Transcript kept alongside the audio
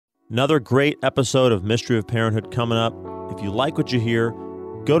Another great episode of Mystery of Parenthood coming up. If you like what you hear,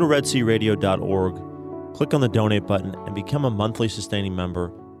 go to redsearadio.org, click on the donate button, and become a monthly sustaining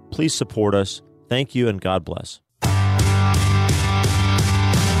member. Please support us. Thank you, and God bless.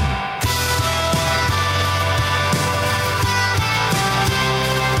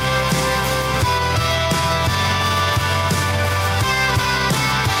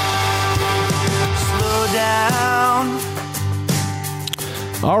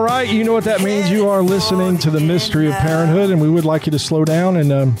 All right, you know what that means. You are listening to the Mystery of Parenthood, and we would like you to slow down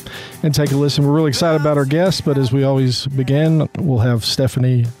and take a listen. We're really excited about our guests, but as we always begin, we'll have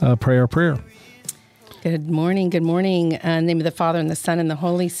Stephanie pray our prayer. Good morning. Good morning. In the name of the Father, and the Son, and the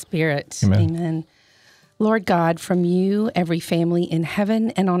Holy Spirit. Amen. Amen. Lord God, from you, every family in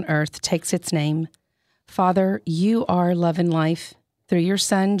heaven and on earth takes its name. Father, you are love and life. Through your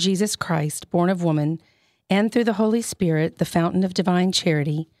Son, Jesus Christ, born of woman, and through the Holy Spirit, the fountain of divine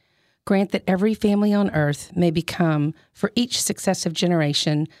charity, grant that every family on earth may become, for each successive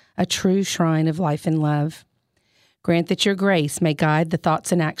generation, a true shrine of life and love. Grant that your grace may guide the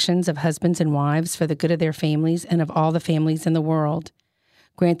thoughts and actions of husbands and wives for the good of their families and of all the families in the world.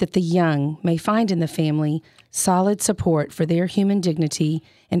 Grant that the young may find in the family solid support for their human dignity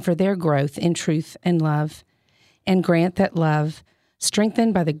and for their growth in truth and love. And grant that love,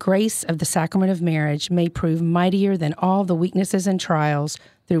 strengthened by the grace of the sacrament of marriage, may prove mightier than all the weaknesses and trials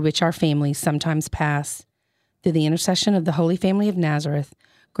through which our families sometimes pass. Through the intercession of the Holy Family of Nazareth,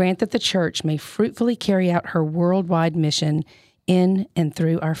 grant that the Church may fruitfully carry out her worldwide mission in and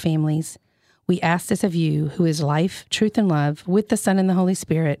through our families. We ask this of you, who is life, truth, and love, with the Son and the Holy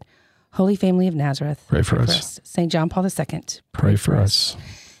Spirit. Holy Family of Nazareth, pray for us. St. John Paul II, pray for us.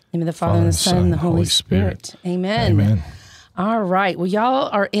 In the name of the Father, and the Son, and the Holy Spirit. Amen. Amen. All right. Well, y'all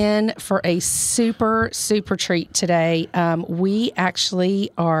are in for a super, super treat today. We actually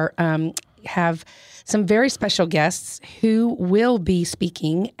have some very special guests who will be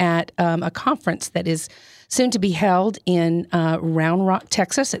speaking at a conference that is soon to be held in Round Rock,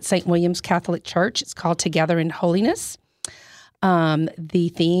 Texas at St. William's Catholic Church. It's called Together in Holiness.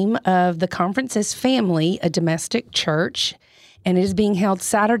 The theme of the conference is Family, a Domestic Church, and it is being held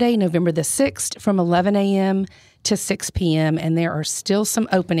Saturday, November the 6th from 11 a.m. to 6 p.m., and there are still some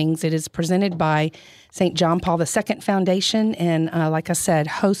openings. It is presented by St. John Paul II Foundation and, like I said,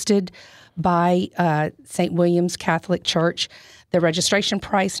 hosted by St. William's Catholic Church. The registration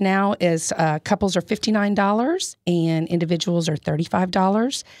price now is couples are $59 and individuals are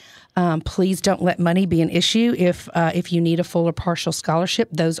 $35. Please don't let money be an issue if you need a full or partial scholarship.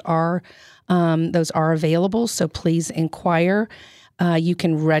 Those are available, so please inquire. You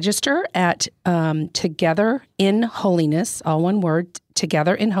can register at Together in Holiness, all one word,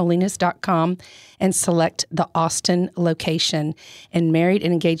 togetherinholiness.com, and select the Austin location. And married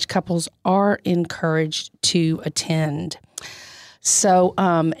and engaged couples are encouraged to attend. So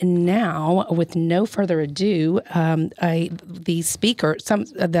now, with no further ado, the speaker,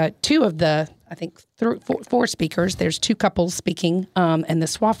 two of the four speakers, there's two couples speaking, and the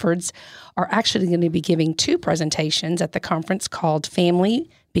Swaffords are actually going to be giving two presentations at the conference called Family,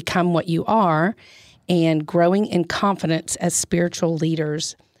 Become What You Are, and Growing in Confidence as Spiritual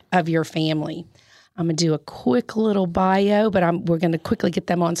Leaders of Your Family. I'm going to do a quick little bio, but we're going to quickly get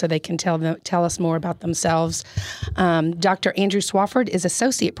them on so they can tell us more about themselves. Dr. Andrew Swafford is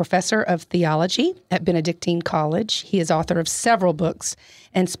Associate Professor of Theology at Benedictine College. He is author of several books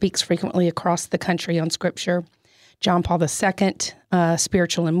and speaks frequently across the country on Scripture. John Paul II,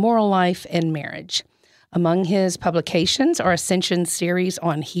 Spiritual and Moral Life, and Marriage. Among his publications are Ascension series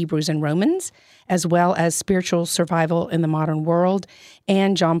on Hebrews and Romans, as well as Spiritual Survival in the Modern World,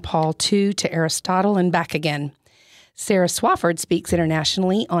 and John Paul II to Aristotle and back again. Sarah Swafford speaks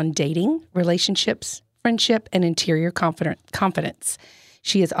internationally on dating, relationships, friendship, and interior confidence.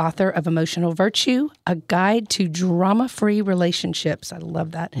 She is author of Emotional Virtue, a guide to drama-free relationships. I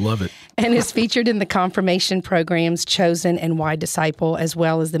love that. Love it. And is featured in the confirmation programs Chosen and Why Disciple, as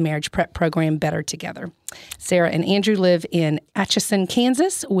well as the marriage prep program Better Together. Sarah and Andrew live in Atchison,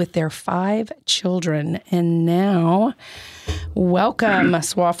 Kansas, with their 5 children. And now, welcome,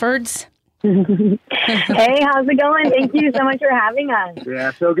 Swaffords. Hey, how's it going? Thank you so much for having us.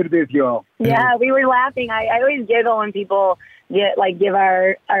 Yeah, so good to be with you all. Yeah, we were laughing. I always giggle when people give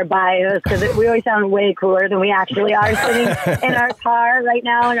our bios, because we always sound way cooler than we actually are, sitting in our car right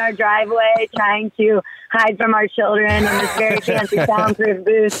now in our driveway trying to hide from our children in this very fancy soundproof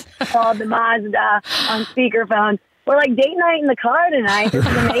booth called the Mazda on speakerphone. We're like date night in the car tonight. This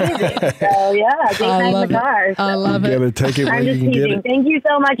is amazing. So yeah, date night in the car. So. I love it. Take it I'm just teasing. Thank you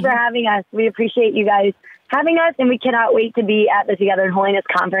so much for having us. We appreciate you guys having us, and we cannot wait to be at the Together in Holiness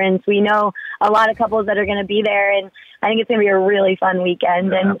conference. We know a lot of couples that are going to be there, and I think it's going to be a really fun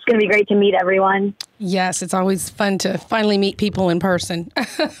weekend, and it's going to be great to meet everyone. Yes, it's always fun to finally meet people in person.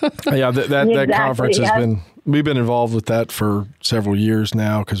 Yeah, that conference has been, we've been involved with that for several years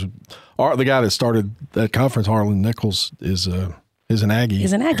now, because the guy that started that conference, Harlan Nichols, is an Aggie.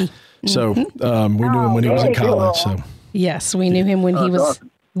 Is an Aggie. So we knew him when he was in college. So yes, we knew him when he was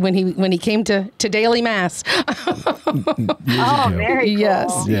awesome. when he came to daily mass. Very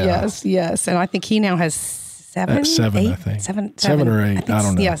cool. Yes. And I think he now has seven, I think. Seven or eight. I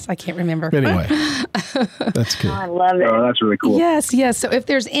don't know. Yes, I can't remember. But anyway, that's good. I love it. Oh, that's really cool. Yes. So if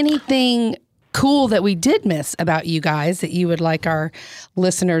there's anything cool that we did miss about you guys that you would like our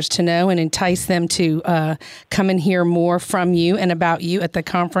listeners to know and entice them to come and hear more from you and about you at the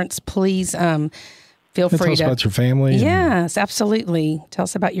conference, please feel free to tell us about your family. Yes, absolutely. Tell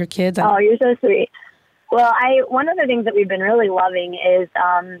us about your kids. Oh, you're so sweet. Well, one of the things that we've been really loving is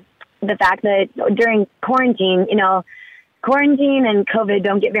the fact that during quarantine, quarantine and COVID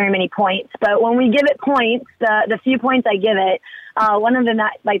don't get very many points, but when we give it points, the few points I give it, one of the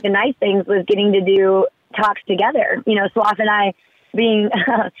nice things was getting to do talks together. Swaf and I being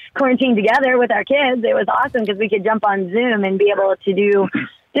quarantined together with our kids, it was awesome because we could jump on Zoom and be able to do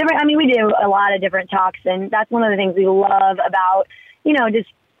we do a lot of different talks, and that's one of the things we love about, just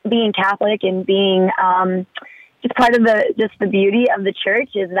being Catholic and being just part of the beauty of the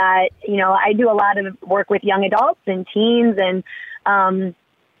church is that, I do a lot of work with young adults and teens, and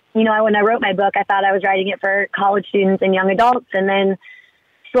when I wrote my book, I thought I was writing it for college students and young adults, and then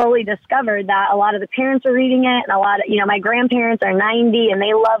slowly discovered that a lot of the parents are reading it, and a lot of, my grandparents are 90 and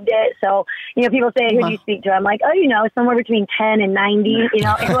they loved it. So, people say, who do you speak to? I'm like, somewhere between 10 and 90,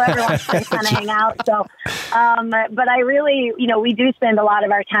 whoever wants to kind of hang out. So, but I really, we do spend a lot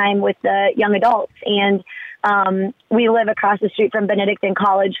of our time with the young adults, and we live across the street from Benedictine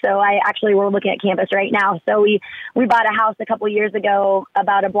College. So we're looking at campus right now. So we bought a house a couple years ago,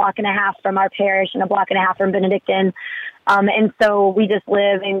 about a block and a half from our parish and a block and a half from Benedictine. And so we just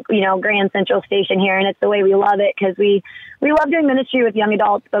live in, Grand Central Station here, and it's the way we love it because we love doing ministry with young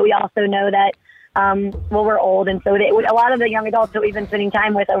adults, but we also know that, we're old. And so a lot of the young adults that we've been spending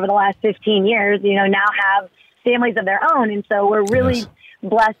time with over the last 15 years, now have families of their own. And so we're really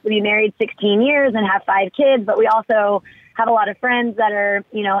blessed to be married 16 years and have 5 kids, but we also have a lot of friends that are,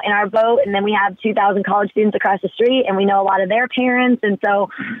 in our boat. And then we have 2,000 college students across the street, and we know a lot of their parents. And so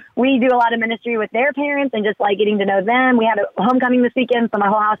we do a lot of ministry with their parents and just like getting to know them. We had a homecoming this weekend, so my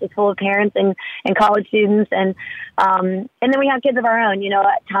whole house is full of parents and college students. And then we have kids of our own.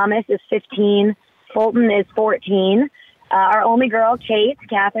 Thomas is 15, Fulton is 14. Our only girl,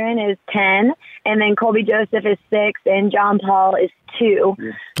 Catherine, is 10, and then Colby Joseph is 6, and John Paul is 2.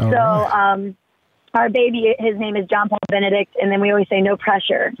 So our baby, his name is John Paul Benedict, and then we always say no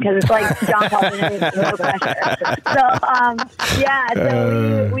pressure because it's like John Paul Benedict, no pressure.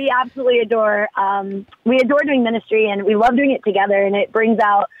 So we absolutely adore doing ministry, and we love doing it together, and it brings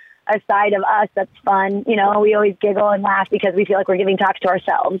out a side of us that's fun. We always giggle and laugh because we feel like we're giving talks to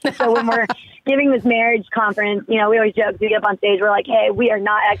ourselves. So when we're giving this marriage conference, we always joke, we get up on stage, we're like, hey, we are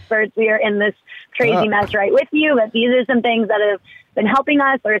not experts. We are in this crazy mess right with you, but these are some things that have been helping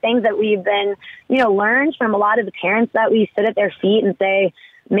us, or things that we've been, learned from a lot of the parents that we sit at their feet and say,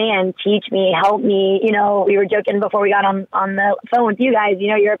 man, teach me, help me. We were joking before we got on the phone with you guys,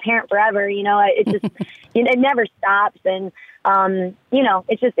 you're a parent forever. It just, it never stops. And,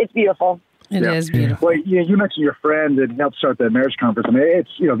 it's beautiful. It is beautiful. Well, you mentioned your friend that helped start the marriage conference. I mean, it's,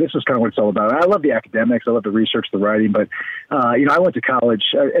 this is kind of what it's all about. I love the academics. I love the research, the writing. But, I went to college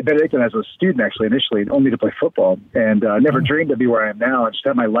at Benedictine as a student, actually, initially, only to play football. And never dreamed to be where I am now. I just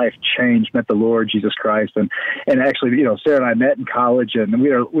had my life changed, met the Lord, Jesus Christ. And actually, Sarah and I met in college, and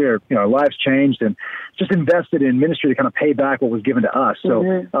we are our lives changed and just invested in ministry to kind of pay back what was given to us.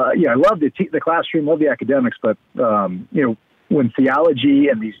 So, I love the classroom, love the academics, but, when theology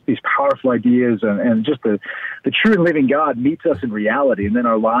and these powerful ideas and just the true and living God meets us in reality, and then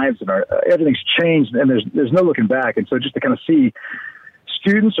our lives and everything's changed, and there's no looking back. And so just to kind of see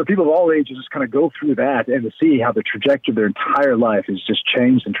students or people of all ages just kind of go through that and to see how the trajectory of their entire life is just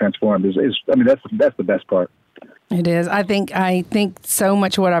changed and transformed that's the best part. It is. I think so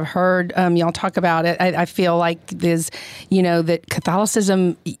much what I've heard y'all talk about it. I feel like there's, that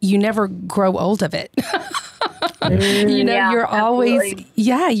Catholicism, you never grow old of it. You're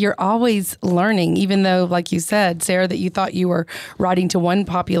always learning, even though, like you said, Sarah, that you thought you were writing to one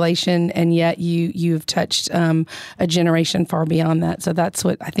population, and yet you've touched a generation far beyond that. So that's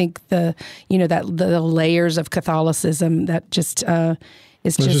what I think the layers of Catholicism that just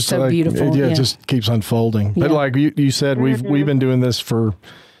it's just so beautiful. It just keeps unfolding. But like you said, we've been doing this for,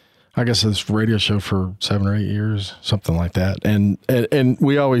 I guess, this radio show for 7 or 8 years, something like that. And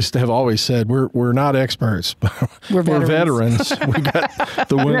we have always said we're not experts. We're veterans. We got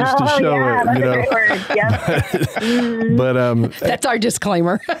the wounds to show it. But that's our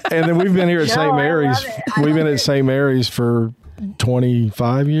disclaimer. And then we've been here at St. Mary's. We've been at St. Mary's for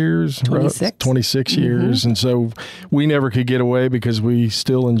 25 years, 26 years. And so we never could get away because we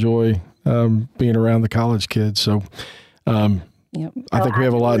still enjoy being around the college kids. So I think we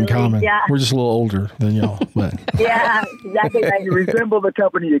have a lot in common. Yeah. We're just a little older than y'all. But. Yeah, exactly right. You resemble the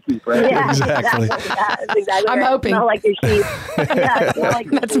company you keep, right? Yeah, exactly. That's exactly I'm right. hoping. Smell like your sheep. Yeah,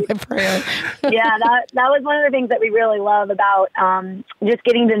 like that's my prayer. Yeah, that was one of the things that we really love about just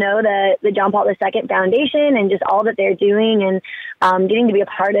getting to know the John Paul II Foundation and just all that they're doing, and getting to be a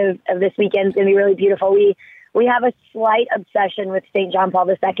part of this weekend is going to be really beautiful. We have a slight obsession with St. John Paul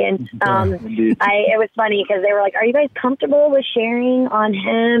II. It was funny because they were like, "Are you guys comfortable with sharing on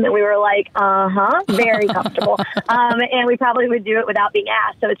him?" And we were like, very comfortable. And we probably would do it without being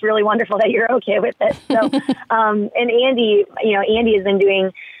asked. So it's really wonderful that you're okay with it. So, and Andy has been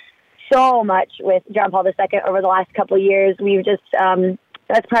doing so much with John Paul II over the last couple of years. We've just,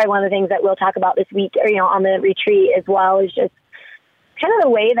 that's probably one of the things that we'll talk about this week, or, on the retreat as well, is just kind of the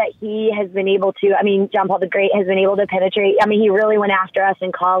way that he has been able to, John Paul the Great has been able to penetrate. He really went after us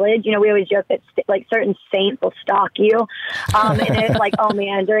in college. We always joke that like certain saints will stalk you. And it's like, oh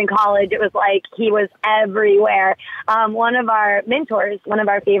man, during college, it was like he was everywhere. One of our mentors, one of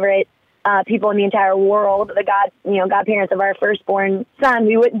our favorite people in the entire world, the godparents of our firstborn son,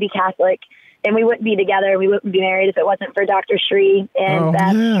 we wouldn't be Catholic and we wouldn't be together and we wouldn't be married if it wasn't for Dr. Shree and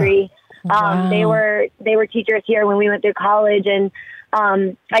Beth Shree. Wow. They were teachers here when we went through college, and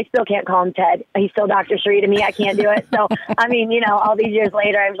I still can't call him Ted. He's still Dr. Shree to me. I can't do it. So, all these years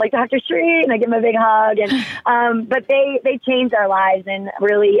later, I was like, Dr. Shree, and I give him a big hug. And, but they changed our lives. And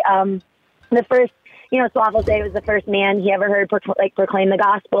really, the first, Swaf will say it was the first man he ever heard proclaim the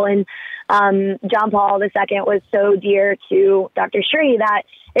gospel. And John Paul II was so dear to Dr. Shree that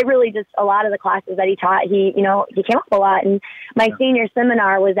it really just, a lot of the classes that he taught, he came up a lot. And my senior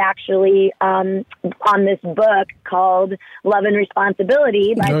seminar was actually on this book called Love and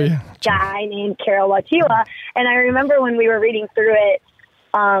Responsibility by this guy named Carol Wachila. And I remember when we were reading through it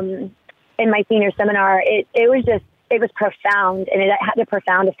in my senior seminar, it was profound, and it had a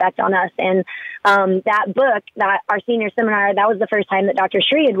profound effect on us. And that book, that our senior seminar, that was the first time that Dr.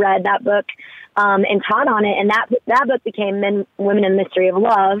 Shree had read that book and taught on it. And that book became Men, Women, and the Mystery of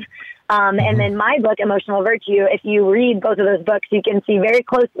Love. And then my book, Emotional Virtue, if you read both of those books, you can see very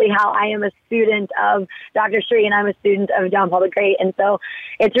closely how I am a student of Dr. Shree and I'm a student of John Paul the Great. And so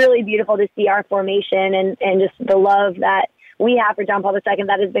it's really beautiful to see our formation and just the love that we have for John Paul II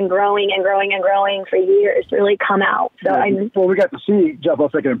that has been growing and growing and growing for years really come out. So well, we got to see John Paul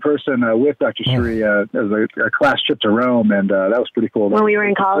II in person with Dr. Shree as a class trip to Rome, and that was pretty cool. When we were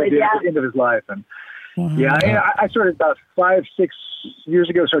in college, the end of his life. And I started about 5-6 years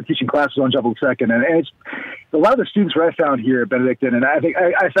ago, started teaching classes on John Paul II, and it's a lot of the students where I found here at Benedictine, and I think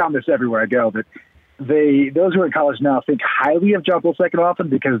I found this everywhere I go, that those who are in college now think highly of John Paul II often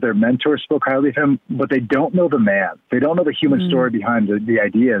because their mentors spoke highly of him, but they don't know the man. They don't know the human story behind the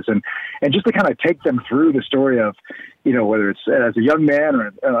ideas. And just to kind of take them through the story of, whether it's as a young man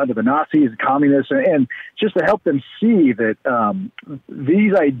or under the Nazis, communists, and just to help them see that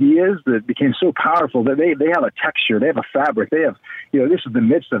these ideas that became so powerful, that they have a texture, they have a fabric, they have, this is the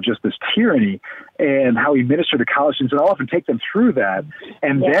midst of just this tyranny, and how he ministered to college students. And I'll often take them through that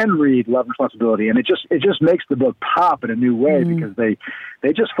and then read Love and Responsibility. And it just makes the book pop in a new way because they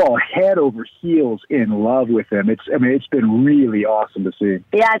just fall head over heels in love with him. It's been really awesome to see.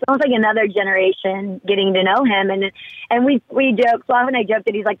 Yeah, it's almost like another generation getting to know him. And we joke, Slav and I joke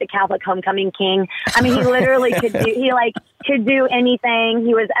that he's like the Catholic homecoming king. He literally could do anything.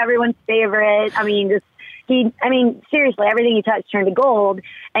 He was everyone's favorite. Seriously, everything he touched turned to gold.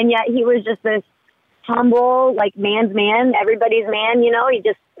 And yet he was just this humble, like man's man, everybody's man, he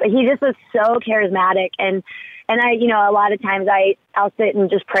just was so charismatic. And I, a lot of times I'll sit and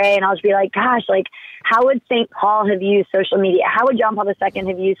just pray and I'll just be like, gosh, like, how would St. Paul have used social media? How would John Paul II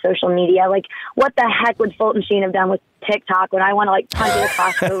have used social media? Like, what the heck would Fulton Sheen have done with TikTok when I want to punch it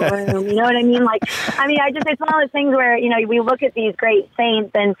across the room? You know what I mean? It's one of those things where, we look at these great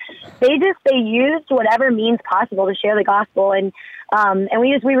saints and they used whatever means possible to share the gospel. And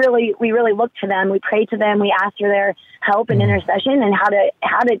we really look to them. We pray to them. We ask for their help and intercession and how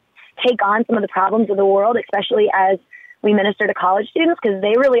to take on some of the problems of the world, especially as we minister to college students, because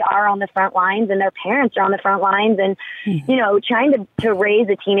they really are on the front lines, and their parents are on the front lines. And, you know, trying to raise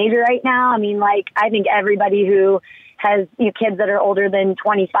a teenager right now, I mean, like, I think everybody who has kids that are older than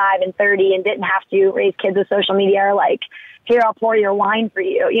 25 and 30 and didn't have to raise kids with social media are like, here, I'll pour your wine for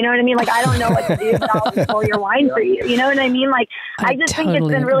you. You know what I mean? Like, I don't know what to do, but I'll just pour your wine for you. You know what I mean? Like, I just think it's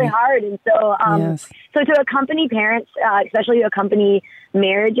been really hard. And so, so to accompany parents, especially to accompany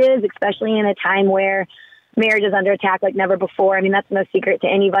marriages, especially in a time where marriage is under attack like never before. I mean, that's no secret to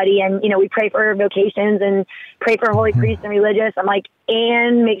anybody. And, you know, we pray for vocations and pray for holy priests and religious. I'm like,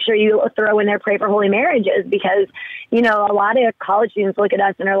 and make sure you throw in there, pray for holy marriages, because, you know, a lot of college students look at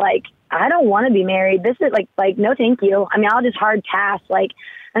us and are like, I don't want to be married. This is like, no, thank you. I mean, I'll just hard pass. Like,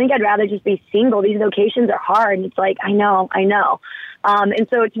 I think I'd rather just be single. These vocations are hard. And it's like, I know. And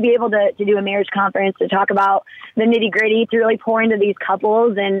so to be able to do a marriage conference, to talk about the nitty gritty, to really pour into these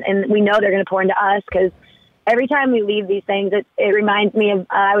couples, and we know they're going to pour into us, because every time we leave these things, it reminds me of,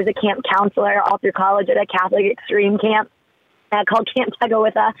 I was a camp counselor all through college at a Catholic extreme camp called Camp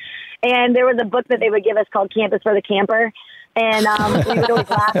Tagowitha. And there was a book that they would give us called Campus for the Camper. And we would always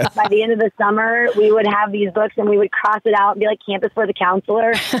laugh. By the end of the summer, we would have these books and we would cross it out and be like Campus for the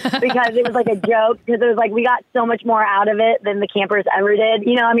Counselor, because it was like a joke, because it was like we got so much more out of it than the campers ever did.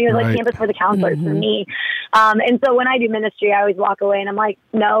 You know, I mean, it was like Campus for the Counselor for me. And so when I do ministry, I always walk away and I'm like,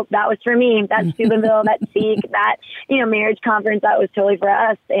 no, that was for me. That's Steubenville, that Seek, that, you know, marriage conference, that was totally for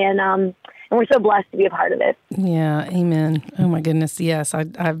us. And we're so blessed to be a part of it. Yeah, amen. Oh my goodness, yes,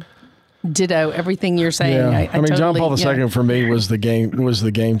 I've ditto everything you're saying. Yeah. I mean, John Paul II for me was the game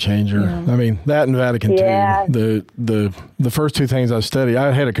changer. Yeah. I mean, that and Vatican II. The first two things I studied,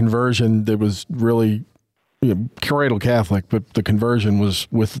 I had a conversion that was really cradle Catholic, but the conversion was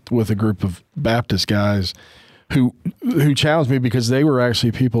with a group of Baptist guys who challenged me, because they were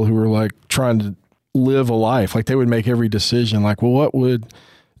actually people who were like trying to live a life. Like, they would make every decision like, well, what would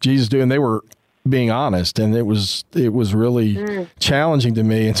Jesus do? And they were being honest, and it was really challenging to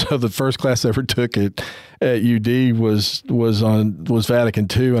me. And so the first class I ever took at UD was Vatican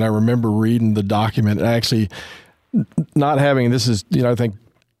II, and I remember reading the document and actually not having, this is, I think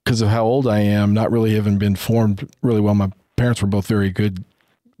because of how old I am, not really having been formed really well. My parents were both very good,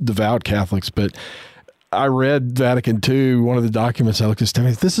 devout Catholics, but I read Vatican II, one of the documents. I looked at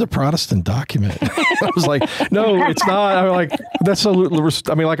Stephanie, this is a Protestant document. I was like, no, it's not. I'm like, that's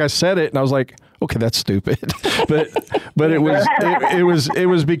like I said it, and I was like, okay, that's stupid. But it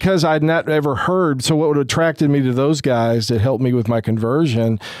was because I'd not ever heard. So what attracted me to those guys that helped me with my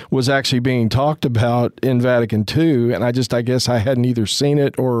conversion was actually being talked about in Vatican II, and I guess I hadn't either seen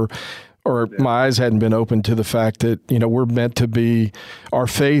it or my eyes hadn't been open to the fact that, we're meant to be, our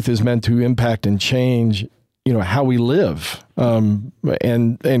faith is meant to impact and change, how we live.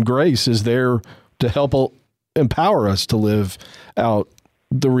 And grace is there to help empower us to live out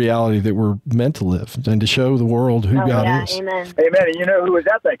the reality that we're meant to live and to show the world who God is. Amen. Amen. And you know who was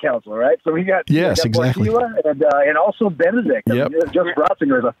at that council, right? So we got exactly. And also Benedict. Yep. Just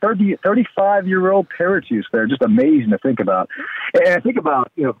Ratzinger is a 35-year-old Peritus there. Just amazing to think about. And I think about,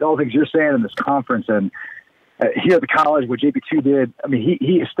 all the things you're saying in this conference, and here at the college, what JP2 did, I mean,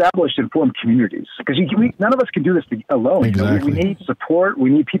 he established and formed communities, because none of us can do this alone. Exactly. We need support. We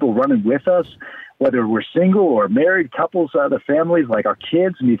need people running with us, whether we're single or married, couples, other families, like our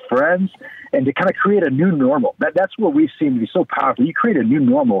kids, need friends, and to kind of create a new normal. That's what we've seen to be so powerful. You create a new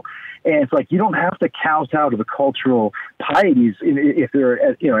normal, and it's like you don't have to kowtow to the cultural pieties if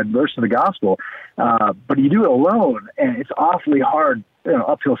they're adverse to the gospel, but you do it alone, and it's awfully hard,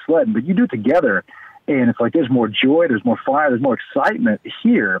 uphill sledding, but you do it together. And it's like there's more joy, there's more fire, there's more excitement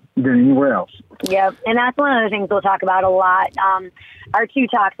here than anywhere else. Yep, and that's one of the things we'll talk about a lot. Our 2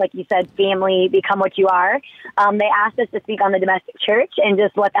 talks, like you said, family, become what you are. They asked us to speak on the domestic church and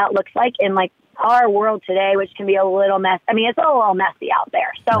just what that looks like in like our world today, which can be a little messy. I mean, it's a little messy out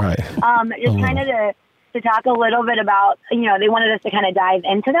there. So just kind of to talk a little bit about, they wanted us to kind of dive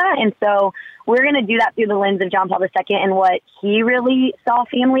into that. And so we're going to do that through the lens of John Paul II and what he really saw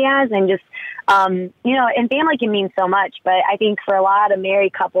family as, and just, and family can mean so much, but I think for a lot of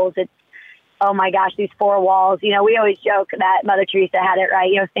married couples, it's, oh my gosh, these 4 walls. We always joke that Mother Teresa had it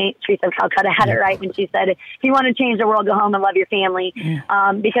right. St. Teresa of Calcutta had it right when she said, if you want to change the world, go home and love your family.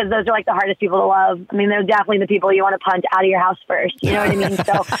 Because those are like the hardest people to love. I mean, they're definitely the people you want to punch out of your house first. You know what I mean?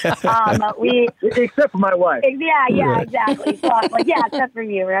 So, except for my wife. Yeah, exactly. So I'm like, except for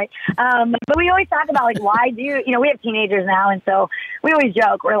you, right? But we always talk about like, why we have teenagers now. And so we always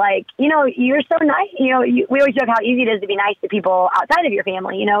joke. We're like, you're so nice. We always joke how easy it is to be nice to people outside of your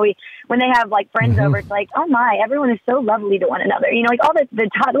family. When they have like friends over, it's like, oh my, everyone is so lovely to one another. Like all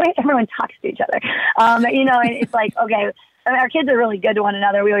the way everyone talks to each other. And it's like, okay, our kids are really good to one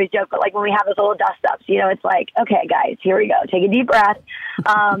another. We always joke, but like when we have those little dust ups, it's like, okay, guys, here we go. Take a deep breath.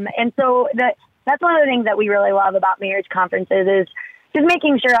 And so that's one of the things that we really love about marriage conferences is just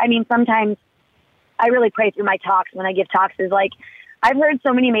making sure. I mean, sometimes I really pray through my talks when I give talks is like, I've heard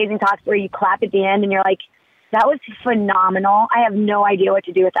so many amazing talks where you clap at the end and you're like, that was phenomenal. I have no idea what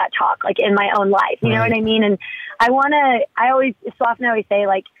to do with that talk, like in my own life. You know what I mean? And Sloth and I always say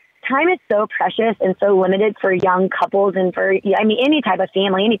like, time is so precious and so limited for young couples and for, any type of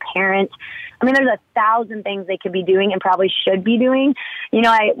family, any parent. There's 1,000 things they could be doing and probably should be doing.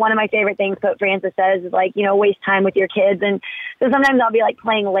 One of my favorite things Pope Francis says is like, waste time with your kids. And so sometimes I'll be like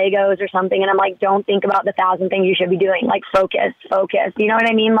playing Legos or something and I'm like, don't think about the 1,000 things you should be doing. Like focus. You know what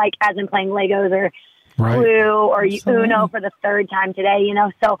I mean? Like as in playing Legos or Clue or Uno for the third time today,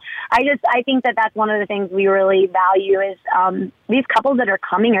 So I think that that's one of the things we really value is these couples that are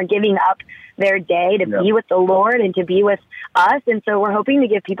coming are giving up their day to be with the Lord and to be with us. And so we're hoping to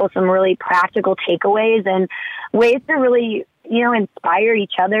give people some really practical takeaways and ways to really, inspire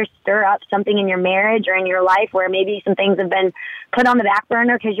each other, stir up something in your marriage or in your life where maybe some things have been put on the back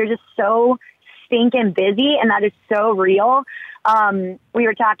burner because you're just so stinking busy, and that is so real. We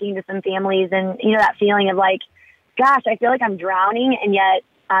were talking to some families and, that feeling of like, gosh, I feel like I'm drowning and yet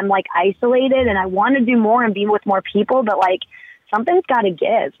I'm like isolated and I want to do more and be with more people, but like something's got to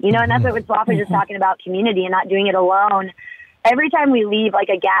give, and that's what Sloth was just talking about, community and not doing it alone. Every time we leave like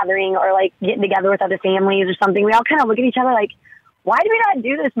a gathering or like getting together with other families or something, we all kind of look at each other like, why do we not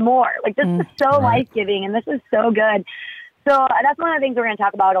do this more? Like this is so life-giving and this is so good. So that's one of the things we're going to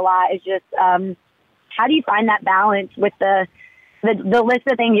talk about a lot is just how do you find that balance with the list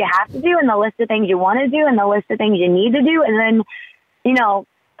of things you have to do and the list of things you want to do and the list of things you need to do. And then,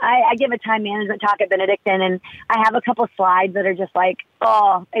 I give a time management talk at Benedictine and I have a couple slides that are just like,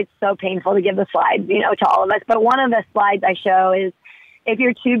 oh, it's so painful to give the slides, to all of us. But one of the slides I show is if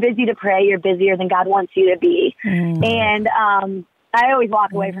you're too busy to pray, you're busier than God wants you to be. And I always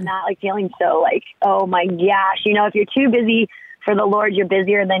walk away from that like feeling so like, oh my gosh, if you're too busy for the Lord, you're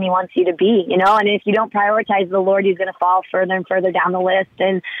busier than he wants you to be, and if you don't prioritize the Lord, he's going to fall further and further down the list.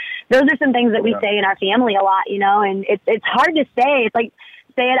 And those are some things that we say in our family a lot, and it's hard to say. It's like,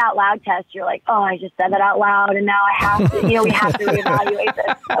 say it out loud test. You're like, oh, I just said that out loud and now I have to, we have to reevaluate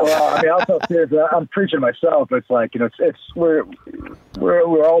this. Well, also I'm preaching myself. It's like,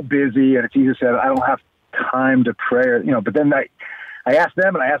 we're all busy and it's easy to say, I don't have time to pray, but then I ask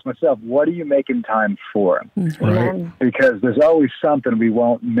them and I ask myself, what are you making time for? Right? Because there's always something we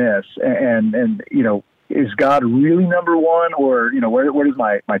won't miss. And is God really number one? Or, where does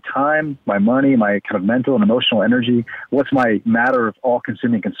my time, my money, my kind of mental and emotional energy, what's my matter of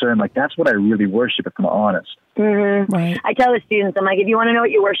all-consuming concern? Like, that's what I really worship, if I'm honest. Mm-hmm. Right. I tell the students, I'm like, if you want to know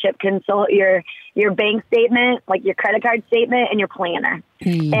what you worship, consult your bank statement, like your credit card statement, and your planner.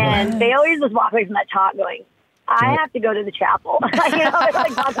 And they always just walk away from that talk going, I have to go to the chapel. It's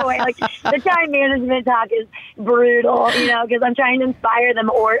like walk away. Like the time management talk is brutal, because I'm trying to inspire them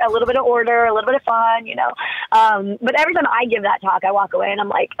or a little bit of order, a little bit of fun, But every time I give that talk, I walk away and I'm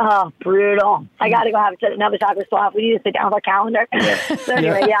like, oh, brutal. I got to go have another talk with Sloth. We need to sit down with our calendar. So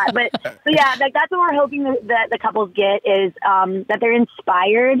anyway, like that's what we're hoping that the couples get is that they're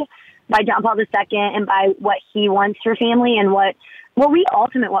inspired by John Paul II and by what he wants for family and what we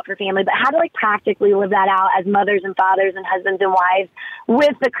ultimately want for family, but how to like practically live that out as mothers and fathers and husbands and wives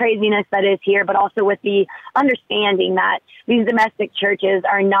with the craziness that is here, but also with the understanding that these domestic churches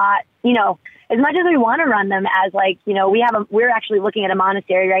are not, as much as we want to run them as like, we're actually looking at a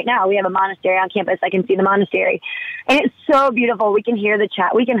monastery right now. We have a monastery on campus. I can see the monastery and it's so beautiful. We can hear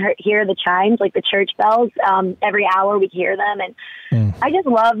hear the chimes, like the church bells, every hour we hear them. And I just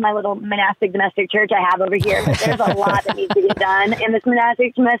love my little monastic domestic church I have over here, but there's a lot that needs to get done in this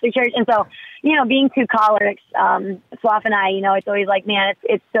monastic domestic church. And so, being two cholerics, Sloth and I, it's always like, man,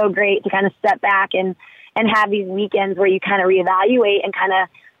 it's so great to kind of step back and have these weekends where you kind of reevaluate and kind of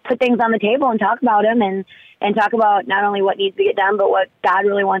put things on the table and talk about them and talk about not only what needs to get done, but what God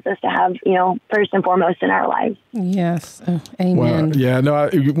really wants us to have, first and foremost in our lives. Yes. Amen. Well,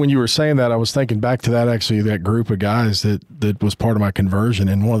 when you were saying that, I was thinking back to that group of guys that was part of my conversion.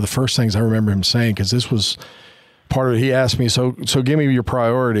 And one of the first things I remember him saying, because this was part of it, he asked me, so give me your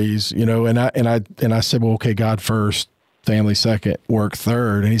priorities, and I said, well, okay, God first, family second, work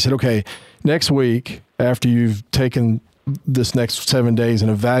third. And he said, okay, next week, after you've taken this next 7 days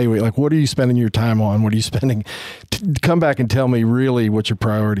and evaluate, like, what are you spending your time on? What are you spending come back and tell me really what your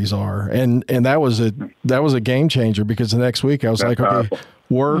priorities are. And that was a game changer, because the next week I was like, okay,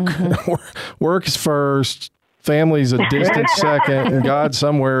 work is first, family's a distant second, and God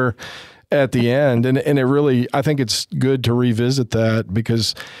somewhere at the end. And it really, I think it's good to revisit that,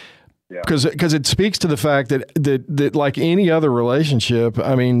 because it speaks to the fact that like any other relationship,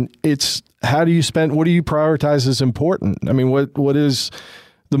 I mean, it's what do you prioritize as important? I mean, what is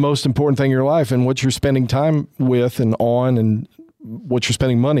the most important thing in your life, and what you're spending time with and on, and what you're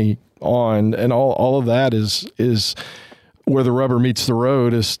spending money on, and all of that is where the rubber meets the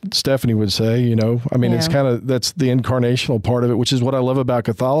road, as Stephanie would say. I mean, it's kind of, that's the incarnational part of it, which is what I love about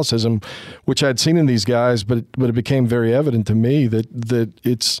Catholicism, which I'd seen in these guys, but it became very evident to me that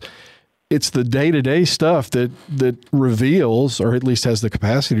it's the day-to-day stuff that reveals, or at least has the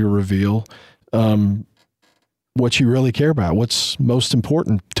capacity to reveal, what you really care about, what's most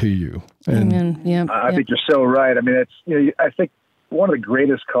important to you. And I think you're so right. I mean, it's, I think one of the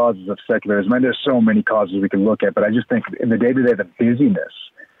greatest causes of secularism, and there's so many causes we can look at, but I just think in the day-to-day, the busyness.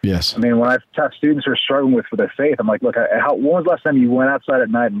 Yes. I mean, when I've taught students who are struggling with their faith, I'm like, look, when was the last time you went outside at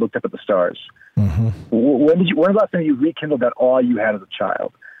night and looked up at the stars? Mm-hmm. When was the last time you rekindled that awe you had as a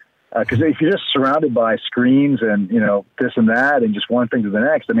child? Because if you're just surrounded by screens and, this and that, and just one thing to the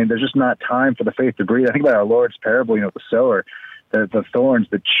next, I mean, there's just not time for the faith to breathe. I think about our Lord's parable, the sower, the thorns,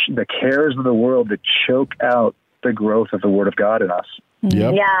 the cares of the world that choke out the growth of the Word of God in us.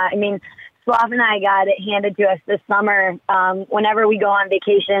 Yep. Yeah, I mean, Slav and I got it handed to us this summer. Whenever we go on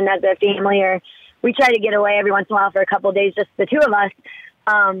vacation as a family, or we try to get away every once in a while for a couple of days, just the two of us,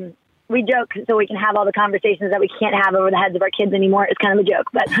 we joke so we can have all the conversations that we can't have over the heads of our kids anymore. It's kind of a joke,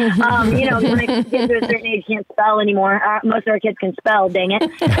 but, when they get to a certain age, can't spell anymore. Most of our kids can spell, dang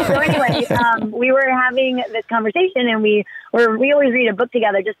it. So anyway, we were having this conversation, and we always read a book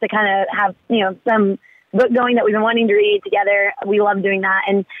together just to kind of have, some book going that we've been wanting to read together. We love doing that.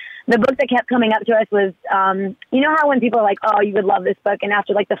 And the book that kept coming up to us was, how when people are like, oh, you would love this book, and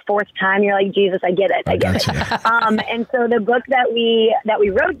after like the fourth time, you're like, Jesus, I get it. And so the book that we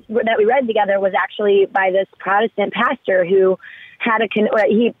read together was actually by this Protestant pastor who had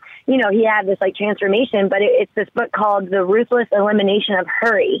he had this like transformation, but it's this book called The Ruthless Elimination of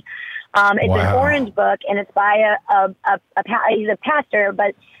Hurry. It's an orange book, and it's by he's a pastor,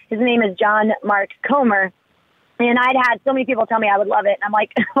 but his name is John Mark Comer. And I'd had so many people tell me I would love it. And I'm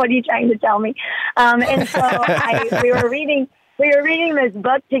like, what are you trying to tell me? And so we were reading this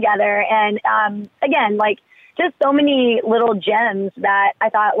book together. And again, like just so many little gems that I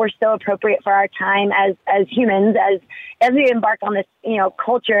thought were so appropriate for our time as humans, as we embark on this,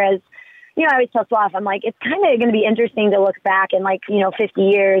 culture. As, I always tell Slav, I'm like, it's kind of going to be interesting to look back in 50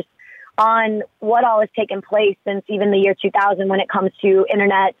 years on what all has taken place since even the year 2000 when it comes to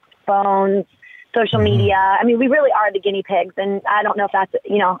internet, phones, social media. I mean, we really are the guinea pigs, and I don't know if that's,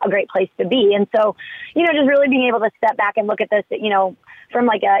 a great place to be. And so, just really being able to step back and look at this, from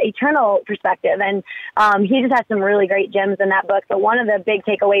like a eternal perspective. And he just has some really great gems in that book. But one of the big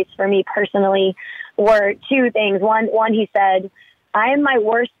takeaways for me personally were two things. One, he said, I am my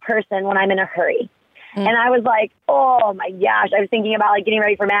worst person when I'm in a hurry. And I was like, oh my gosh, I was thinking about getting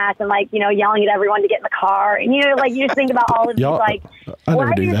ready for mass and yelling at everyone to get in the car. And, you just think about all of these, why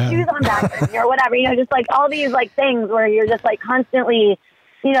are your shoes on backwards or whatever, just all these things where you're just constantly,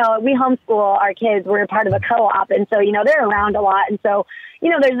 we homeschool our kids. We're part of a co-op. And so, they're around a lot. And so,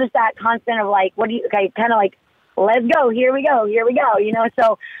 there's just that constant of let's go, here we go.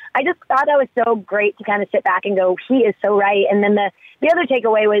 So I just thought that was so great to kind of sit back and go, he is so right. And then the other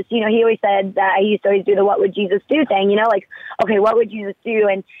takeaway was, he always said that I used to always do the what would Jesus do thing, okay, what would Jesus do?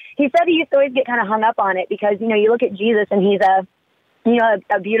 And he said he used to always get kind of hung up on it because, you look at Jesus and he's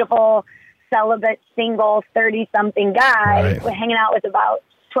a beautiful, celibate, single, 30-something guy hanging out with about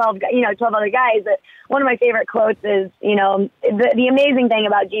 12 other guys. But one of my favorite quotes is, the amazing thing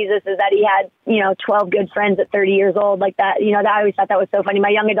about Jesus is that he had, 12 good friends at 30 years old like that. I always thought that was so funny. My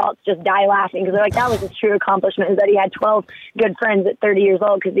young adults just die laughing because they're like, that was his true accomplishment, is that he had 12 good friends at 30 years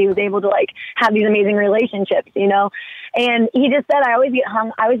old because he was able to have these amazing relationships, And he just said, I always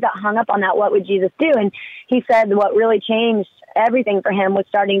got hung up on that. What would Jesus do? And he said what really changed everything for him was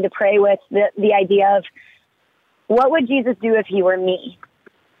starting to pray with the idea of what would Jesus do if he were me?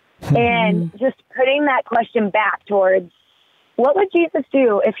 And just putting that question back towards what would Jesus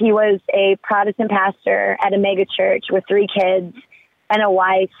do if he was a Protestant pastor at a mega church with 3 kids and a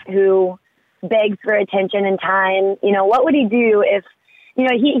wife who begs for attention and time? What would he do if,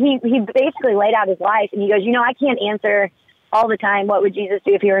 he basically laid out his life and he goes, I can't answer all the time, what would Jesus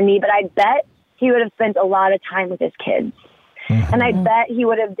do if he were me? But I bet he would have spent a lot of time with his kids. And I bet he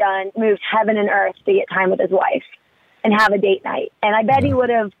would have moved heaven and earth to get time with his wife. and have a date night. And I bet he would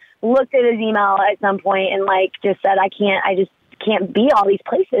have looked at his email at some point and like just said, I just can't be all these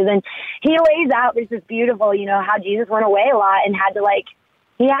places. And he lays out this beautiful, you know, how Jesus went away a lot and he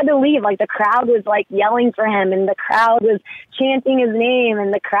had to leave. Like the crowd was like yelling for him, and the crowd was chanting his name,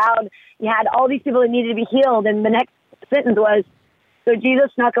 and the crowd, you had all these people that needed to be healed. And the next sentence was, so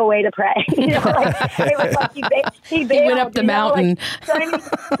Jesus snuck away to pray. You know, like it was like he bailed, went up the mountain. Like, so I mean,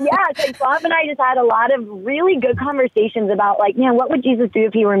 yeah, it's like Bob and I just had a lot of really good conversations about like, man, what would Jesus do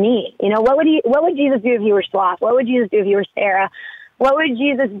if he were me? You know, what would Jesus do if he were Sloth? What would Jesus do if he were Sarah? What would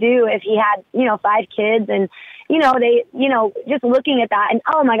Jesus do if he had, you know, 5 kids? And, you know, they, you know, just looking at that, and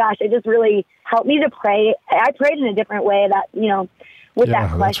oh my gosh, it just really helped me to pray. I prayed in a different way that, you know, with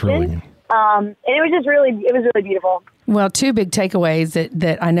that question. Really... and it was really beautiful. Well, 2 big takeaways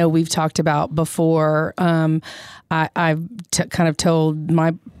that I know we've talked about before. I've kind of told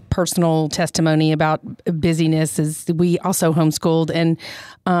my personal testimony about busyness is we also homeschooled, and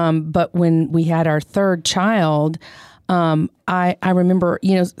but when we had our 3rd child, I remember,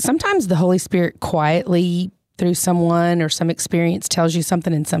 you know, sometimes the Holy Spirit quietly through someone or some experience tells you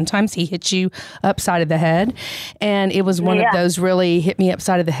something, and sometimes he hits you upside of the head. And it was one of those really hit me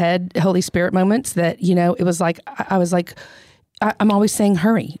upside of the head Holy Spirit moments that, you know, it was like, I was like, I'm always saying,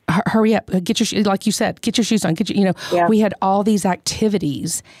 hurry up, get your shoes, like you said, get your shoes on, we had all these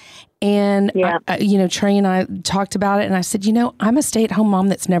activities. And, you know, Trey and I talked about it, and I said, you know, I'm a stay-at-home mom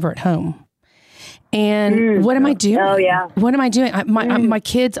that's never at home. And what am I doing? Oh, yeah. What am I doing? My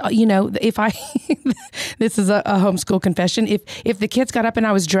kids, you know, if I, this is a homeschool confession. If the kids got up and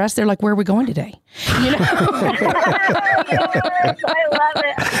I was dressed, they're like, where are we going today? You know? I love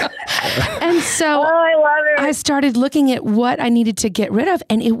it. And so I love it. I started looking at what I needed to get rid of.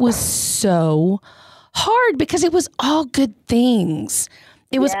 And it was so hard because it was all good things.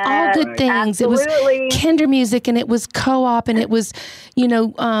 It was all good things. Absolutely. It was kinder music, and it was co-op, and it was, you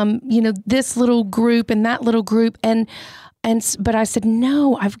know, this little group and that little group, but I said,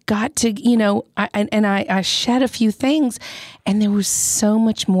 no, I've got to, you know, I shed a few things, and there was so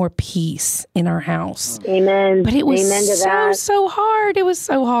much more peace in our house. Amen. But it was so hard. It was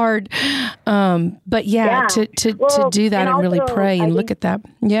so hard. But to do that and really pray and look at that.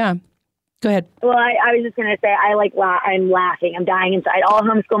 Yeah. Go ahead. Well, I was just going to say, I'm laughing. I'm dying inside. All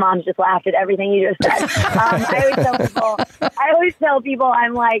homeschool moms just laughed at everything you just said. I always tell people,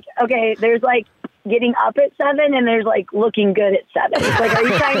 I'm like, okay, there's like getting up at 7 and there's like looking good at 7. It's like, are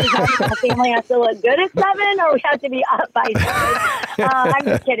you trying to tell me the family has to look good at 7 or we have to be up by 7? I'm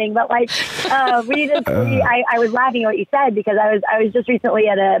just kidding. But like, I was laughing at what you said because I was just recently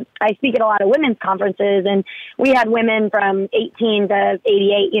I speak at a lot of women's conferences, and we had women from 18 to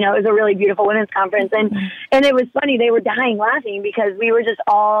 88. You know, it was a really beautiful women's conference. And it was funny. They were dying laughing because we were just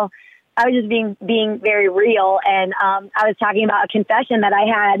all, I was just being very real. And I was talking about a confession that I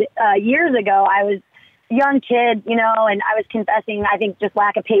had years ago. I was a young kid, you know, and I was confessing, I think, just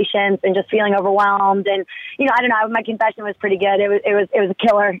lack of patience and just feeling overwhelmed. And, you know, I don't know, my confession was pretty good. It was a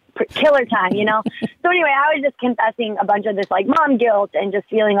killer time, you know. So anyway, I was just confessing a bunch of this like mom guilt and just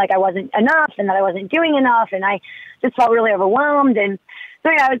feeling like I wasn't enough and that I wasn't doing enough. And I just felt really overwhelmed. And so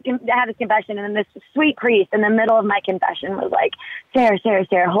yeah, I had this confession, and then this sweet priest in the middle of my confession was like, Sarah,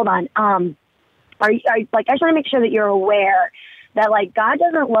 hold on. Are you, like, I just want to make sure that you're aware that like God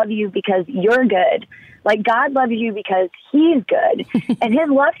doesn't love you because you're good. Like God loves you because he's good. And his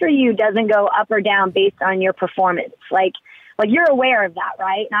love for you doesn't go up or down based on your performance. Like you're aware of that,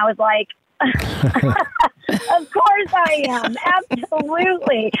 right? And I was like, of course I am.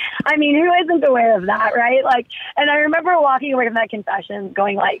 Absolutely. I mean, who isn't aware of that, right? Like, and I remember walking away from that confession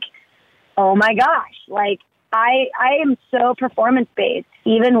going like, oh my gosh, like I am so performance-based,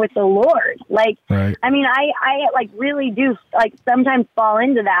 even with the Lord. Like, right. I mean, I like really do like sometimes fall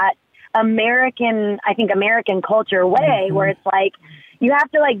into that American culture way where it's like, you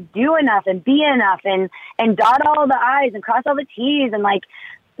have to like do enough and be enough and dot all the I's and cross all the T's and like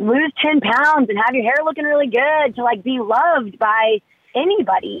lose 10 pounds and have your hair looking really good to like be loved by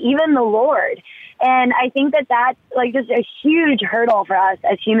anybody, even the Lord. And I think that that's like just a huge hurdle for us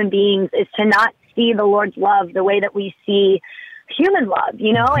as human beings is to not see the Lord's love the way that we see human love,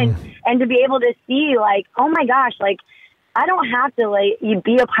 you know, and to be able to see like, oh my gosh, like I don't have to like you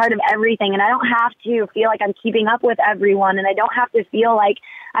be a part of everything, and I don't have to feel like I'm keeping up with everyone, and I don't have to feel like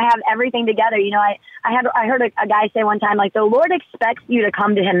I have everything together. You know, I heard a guy say one time, like, the Lord expects you to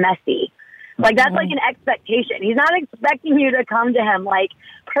come to him messy. Like, that's like an expectation. He's not expecting you to come to him like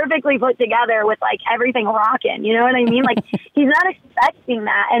perfectly put together with like everything rocking. You know what I mean? Like, he's not expecting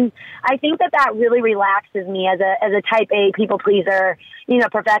that. And I think that really relaxes me as a type A people pleaser, you know,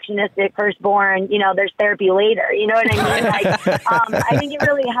 perfectionistic firstborn. You know, there's therapy later. You know what I mean? Like, I think it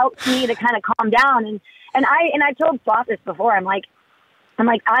really helps me to kind of calm down. And I told Sloth this before. I'm like,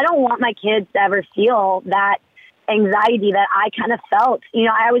 I don't want my kids to ever feel that anxiety that I kind of felt. You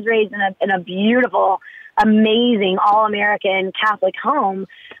know, I was raised in a beautiful, amazing, all-American Catholic home.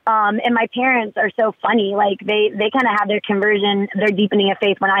 And my parents are so funny. Like, they kind of had their conversion, their deepening of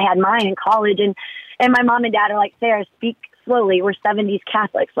faith when I had mine in college. And my mom and dad are like, Sarah, speak slowly. We're 70s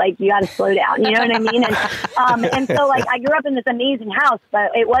Catholics. Like, you got to slow down. You know what I mean? And so, like, I grew up in this amazing house,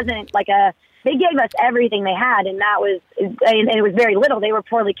 but it wasn't like they gave us everything they had, and it was very little. They were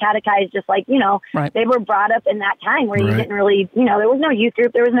poorly catechized, just like, you know, right. They were brought up in that time where you didn't really, you know, there was no youth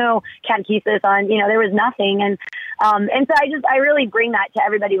group, there was no catechesis on, you know, there was nothing. And so I really bring that to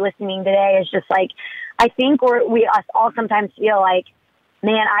everybody listening today. It's just like, I think we all sometimes feel like,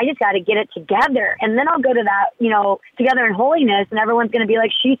 man, I just got to get it together. And then I'll go to that, you know, together in holiness, and everyone's going to be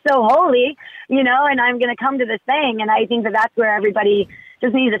like, she's so holy, you know, and I'm going to come to this thing. And I think that's where everybody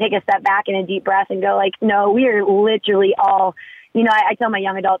just needs to take a step back and a deep breath and go like, no, we are literally all, you know, I tell my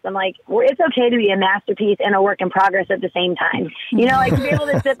young adults, I'm like, it's okay to be a masterpiece and a work in progress at the same time. You know, like, to be able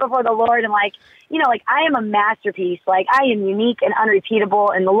to sit before the Lord and like, you know, like, I am a masterpiece. Like, I am unique and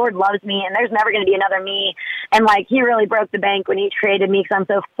unrepeatable, and the Lord loves me, and there's never going to be another me. And like, he really broke the bank when he created me because I'm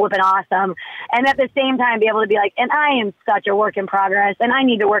so flippin' awesome. And at the same time, be able to be like, and I am such a work in progress, and I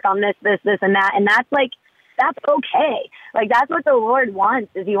need to work on this, and that. And that's like, that's okay. Like, that's what the Lord wants,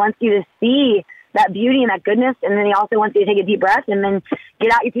 is he wants you to see that beauty and that goodness. And then he also wants you to take a deep breath and then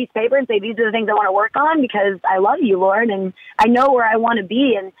get out your piece of paper and say, these are the things I want to work on because I love you, Lord. And I know where I want to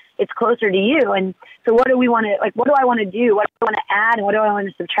be, and it's closer to you. And so what do we want to, like, what do I want to do? What do I want to add? And what do I want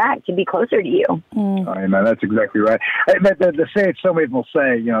to subtract to be closer to you? Amen. That's exactly right. The saying, so many people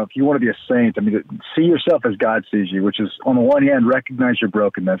say, you know, if you want to be a saint, I mean, see yourself as God sees you, which is, on the one hand, recognize your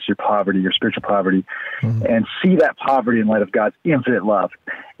brokenness, your poverty, your spiritual poverty, and see that poverty in light of God's infinite love.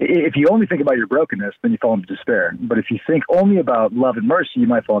 If you only think about your brokenness, then you fall into despair. But if you think only about love and mercy, you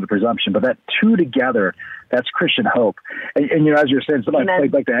might fall into presumption. But that two together, that's Christian hope. And you know, as you're saying, something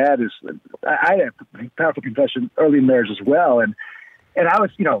I'd like to add is, I had a powerful confession early in marriage as well. And I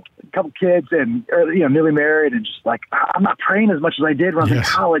was, you know, a couple kids and, you know, newly married, and just like, I'm not praying as much as I did when I was in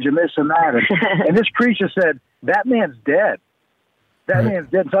college and this and that. And this preacher said, that man's dead. That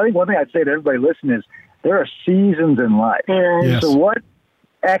man's dead. So I think one thing I'd say to everybody listening is, there are seasons in life. Yes. So what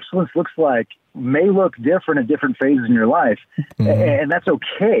excellence looks like may look different at different phases in your life, and that's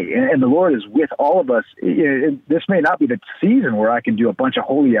okay. And the Lord is with all of us. This may not be the season where I can do a bunch of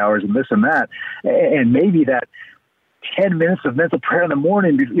holy hours and this and that, and maybe that 10 minutes of mental prayer in the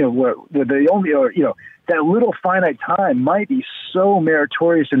morning, you know, where the only, or, you know, that little finite time might be so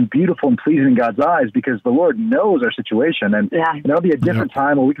meritorious and beautiful and pleasing in God's eyes, because the Lord knows our situation, and there'll be a different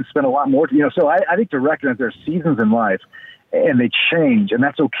time where we can spend a lot more, you know. So I think to recognize there are seasons in life, and they change, and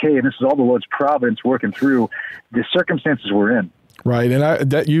that's okay. And this is all the Lord's providence working through the circumstances we're in. Right, and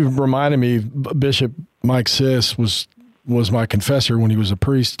that you've reminded me, Bishop Mike Siss was my confessor when he was a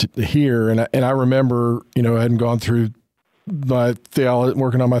priest here, and I remember, you know, I hadn't gone through my theology,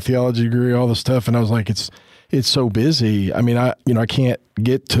 working on my theology degree, all the stuff, and I was like, it's so busy. I mean, I can't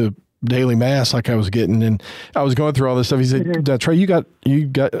get to daily mass like I was getting, and I was going through all this stuff. He said, Trey, you got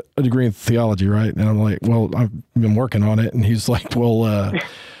a degree in theology, right? And I'm like, well, I've been working on it. And he's like, well,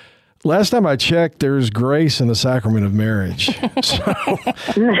 last time I checked, there's grace in the sacrament of marriage. So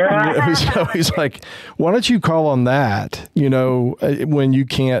he's like, why don't you call on that, you know, when you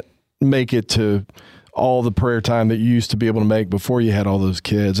can't make it to all the prayer time that you used to be able to make before you had all those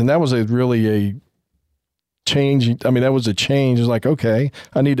kids. And that was really a change. I mean, that was a change. It's like, okay,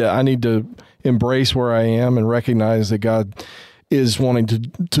 I need to embrace where I am and recognize that God is wanting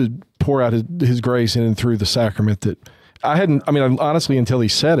to pour out his grace in and through the sacrament that I hadn't, I mean, honestly, until he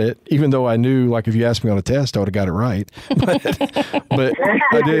said it, even though I knew, like, if you asked me on a test, I would have got it right. But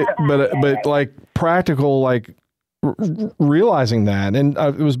I did, but like practical, like realizing that. And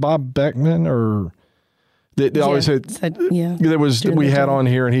it was Bob Beckman or that always said there was, we had on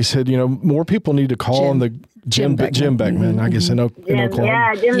here, and he said, you know, more people need to call on the Jim Beckman, I guess, in Oklahoma.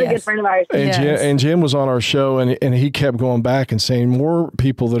 Yeah, Jim's a good friend of ours. And Jim was on our show, and he kept going back and saying more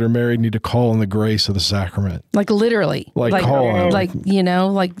people that are married need to call on the grace of the sacrament. Like literally. Like call on. Like, you know,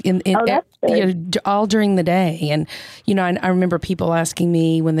 like in all during the day. And, I remember people asking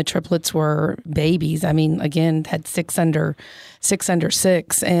me when the triplets were babies, I mean, again, had six under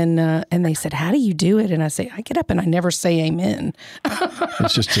six. And they said, how do you do it? And I say, I get up and I never say amen.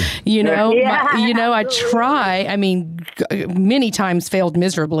 It's just, I try, I mean, many times failed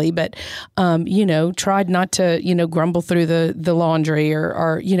miserably, but, tried not to, grumble through the laundry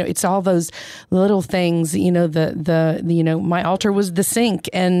or, it's all those little things, my altar was the sink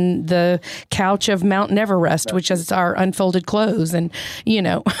and the couch of Mount Everest, which is our unfolded clothes. And,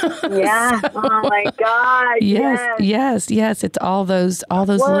 Yeah. Oh my God. Yes. It's all those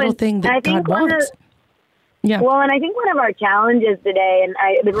little things that God wants. Well, and I think one of our challenges today, and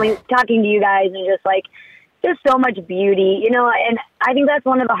I've been talking to you guys and just so much beauty, and I think that's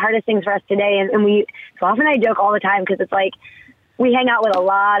one of the hardest things for us today. And so often I joke all the time because it's like we hang out with a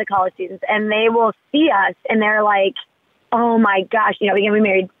lot of college students and they will see us and they're like, oh my gosh, we can be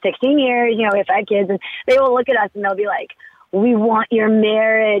married 16 years, we have 5 kids, and they will look at us and they'll be like, we want your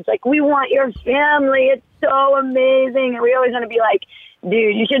marriage. Like, we want your family. It's so amazing. And we always want to be like,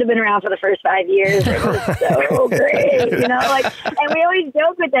 dude, you should have been around for the first 5 years. It was so great, and we always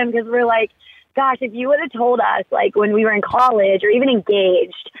joke with them because we're like, gosh, if you would have told us, like, when we were in college or even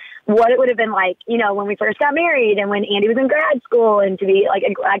engaged, what it would have been like, when we first got married and when Andy was in grad school, and to be like,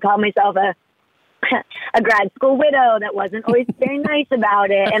 I call myself a grad school widow that wasn't always very nice about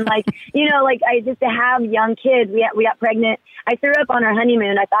it. And I just to have young kids, we got pregnant. I threw up on our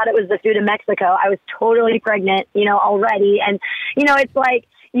honeymoon. I thought it was the food of Mexico. I was totally pregnant, already. And, it's like,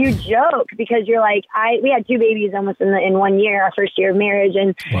 you joke because you're like, we had 2 babies almost in 1 year, our first year of marriage.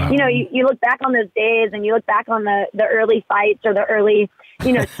 And, wow. You look back on those days and you look back on the early fights or the early,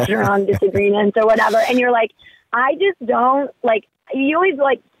 strong disagreements or whatever. And you're like, I just don't you always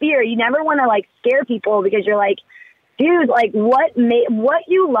fear. You never want to scare people because you're like, dude, what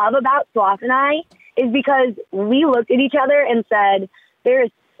you love about Sloth and I is because we looked at each other and said, there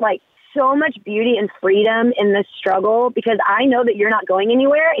is so much beauty and freedom in this struggle because I know that you're not going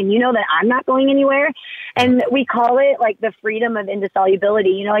anywhere and you know that I'm not going anywhere. And we call it the freedom of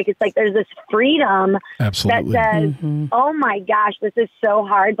indissolubility. It's there's this freedom Absolutely. that says, oh my gosh, this is so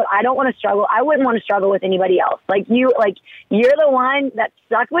hard, but I don't want to struggle. I wouldn't want to struggle with anybody else. You're the one that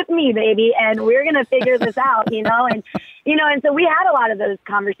stuck with me, baby, and we're going to figure this out, and so we had a lot of those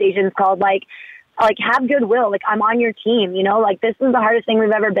conversations called have goodwill. I'm on your team, this is the hardest thing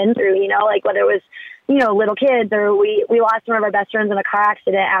we've ever been through, whether it was, little kids or we lost one of our best friends in a car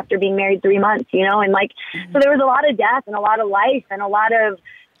accident after being married 3 months, and so there was a lot of death and a lot of life and a lot of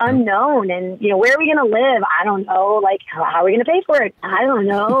unknown and, where are we going to live? I don't know. How are we going to pay for it? I don't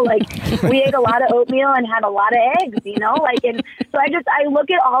know. We ate a lot of oatmeal and had a lot of eggs, and so I look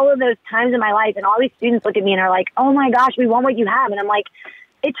at all of those times in my life and all these students look at me and are like, oh my gosh, we want what you have. And I'm like,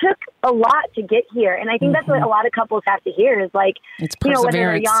 it took a lot to get here. And I think that's what a lot of couples have to hear is it's whether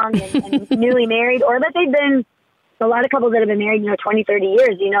they're young and newly married or that they've been, a lot of couples that have been married, 20, 30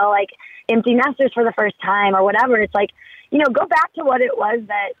 years, empty nesters for the first time or whatever. It's go back to what it was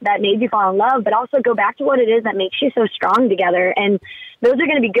that made you fall in love, but also go back to what it is that makes you so strong together. And those are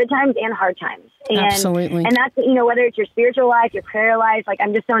going to be good times and hard times. And, absolutely. And that's, whether it's your spiritual life, your prayer life,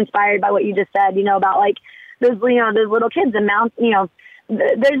 I'm just so inspired by what you just said, about those, those little kids,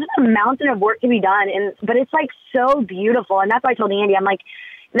 there's a mountain of work to be done, but it's so beautiful, and that's why I told Andy, I'm like,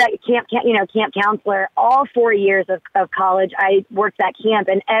 that camp counselor. All 4 years of college, I worked that camp,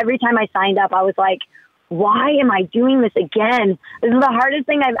 and every time I signed up, I was like, why am I doing this again? This is the hardest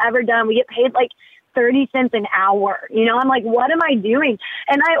thing I've ever done. We get paid 30 cents an hour. I'm like, what am I doing?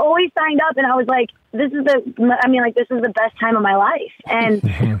 And I always signed up and I was like, this is the best time of my life. And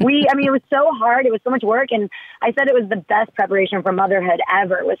it was so hard. It was so much work. And I said it was the best preparation for motherhood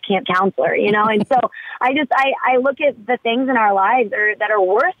ever was camp counselor, And so I look at the things in our lives that are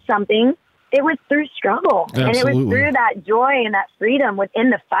worth something. It was through struggle. Absolutely. And it was through that joy and that freedom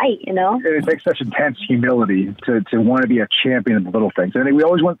within the fight, It takes such intense humility to want to be a champion of the little things. I think we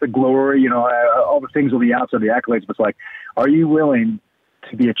always want the glory, all the things on the outside, the accolades, but it's are you willing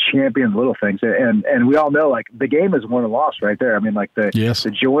to be a champion of the little things? And we all know, the game is won and lost right there.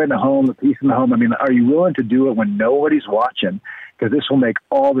 The joy in the home, the peace in the home. Are you willing to do it when nobody's watching? Because this will make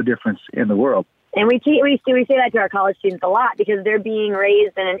all the difference in the world. And we say that to our college students a lot because they're being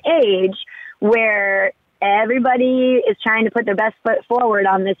raised in an age where everybody is trying to put their best foot forward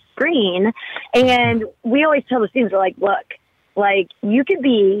on this screen. And we always tell the students, we're like, look, you could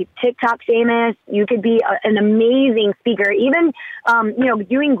be TikTok famous. You could be an amazing speaker, even,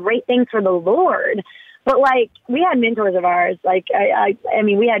 doing great things for the Lord. But like, we had mentors of ours. Like, I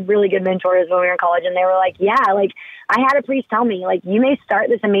mean, we had really good mentors when we were in college, and they were like, yeah, like, I had a priest tell me, like, you may start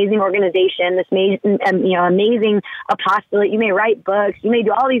this amazing organization, this amazing apostolate. You may write books. You may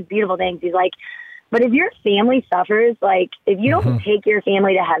do all these beautiful things. He's like, but if your family suffers, like, if you don't take your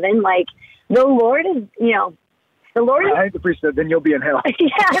family to heaven, like, the Lord is, the Lord is... I think the priest said, then you'll be in hell. Yeah,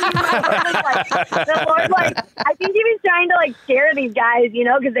 the Lord, like, I think he was trying to, like, scare these guys,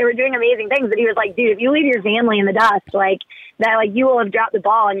 because they were doing amazing things. But he was like, dude, if you leave your family in the dust, like, that, like, you will have dropped the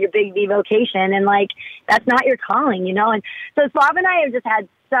ball on your big V vocation, and, like, that's not your calling, And so Slav and I have just had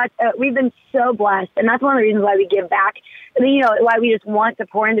we've been so blessed, and that's one of the reasons why we give back. I mean, why we just want to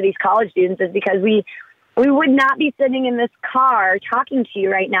pour into these college students is because we would not be sitting in this car talking to you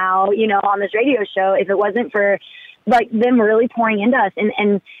right now, on this radio show if it wasn't for, like, them really pouring into us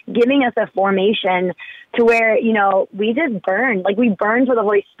and giving us a formation to where, we just burn. Like, we burn for the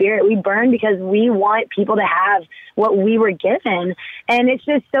Holy Spirit. We burn because we want people to have what we were given. And it's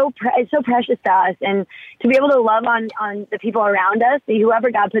just it's so precious to us. And to be able to love on the people around us,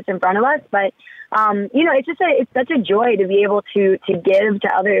 whoever God puts in front of us. But, it's such a joy to be able to give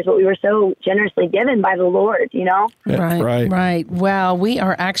to others what we were so generously given by the Lord, Right. Well,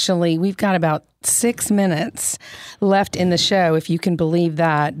 we've got about 6 minutes left in the show, if you can believe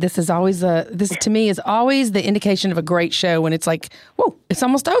that. This to me is always the indication of a great show when it's like, whoa, it's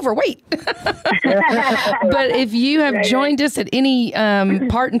almost over. Wait. But if you have joined us at any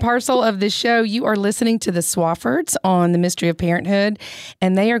part and parcel of this show, you are listening to the Swaffords on the Mystery of Parenthood,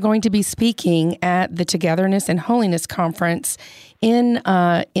 and they are going to be speaking at the Togetherness and Holiness Conference in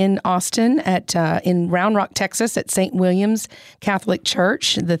Austin in Round Rock, Texas, at St. William's Catholic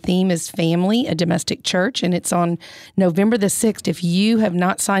Church. The theme is Family, a Domestic Church, and it's on November the 6th. If you have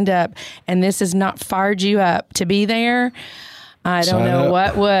not signed up and this has not fired you up to be there, I don't know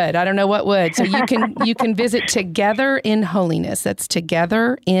what would. So you can visit Together in Holiness. That's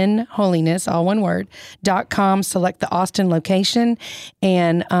Together in Holiness, all one word, .com. Select the Austin location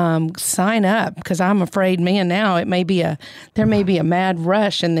and sign up, because I'm afraid, man, now there may be a mad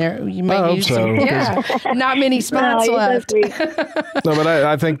rush in there. You may use not many spots left. No, but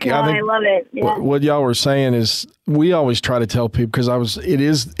I think I love it. Yeah. What y'all were saying is, we always try to tell people, because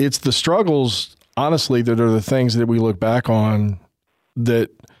it's the struggles, honestly, that are the things that we look back on that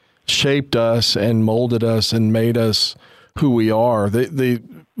shaped us and molded us and made us who we are. The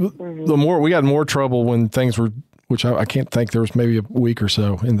more we got more trouble when things were, which I can't think, there was maybe a week or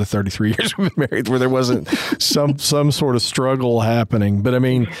so in the 33 years we've been married where there wasn't some sort of struggle happening. But I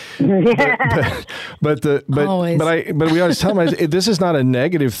mean, but we always tell them, this is not a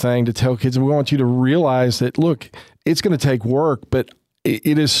negative thing to tell kids. We want you to realize that, look, it's going to take work, but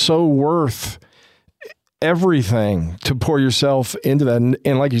it is so worth everything to pour yourself into that.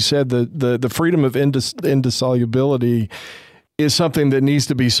 And like you said, the freedom of indissolubility is something that needs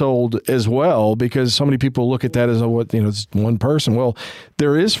to be sold as well, because so many people look at that as it's one person. Well,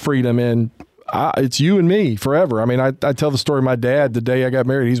 there is freedom in it's you and me forever. I mean, I tell the story of my dad the day I got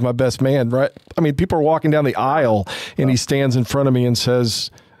married. He's my best man, right? I mean, people are walking down the aisle and he stands in front of me and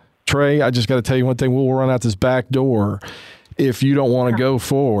says, "Trey, I just got to tell you one thing. We'll run out this back door if you don't want to go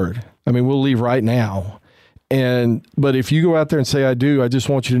forward. I mean, we'll leave right now. But if you go out there and say, I do, I just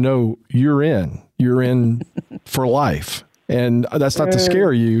want you to know you're in for life." And that's not to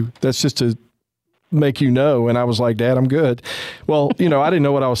scare you. That's just to make you know. And I was like, "Dad, I'm good." Well, I didn't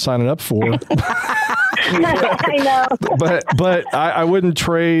know what I was signing up for. I know. But I wouldn't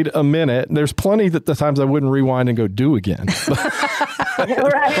trade a minute. There's plenty that the times I wouldn't rewind and go do again.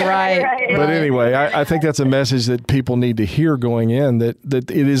 Right. But anyway, I think that's a message that people need to hear going in, that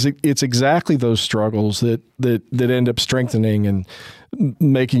it's exactly those struggles that end up strengthening and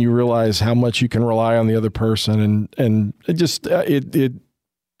making you realize how much you can rely on the other person, and it just it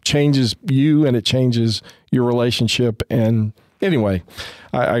changes you and it changes your relationship. And anyway,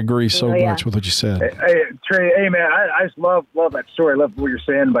 I agree so much with what you said. Hey, Trey, hey man, I just love that story. I love what you're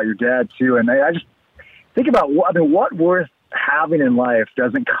saying about your dad too. And I just think about what worth having in life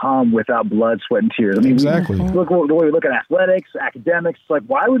doesn't come without blood, sweat, and tears. I mean, exactly. Look the way we look at athletics, academics. Like,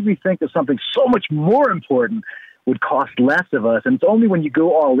 why would we think that something so much more important would cost less of us? And it's only when you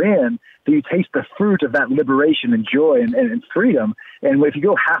go all in that you taste the fruit of that liberation and joy and freedom. And if you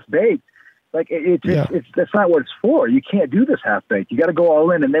go half baked, like that's not what it's for. You can't do this half baked. You got to go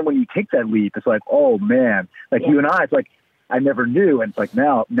all in. And then when you take that leap, it's like, oh man, like you and I, it's like, I never knew. And it's like,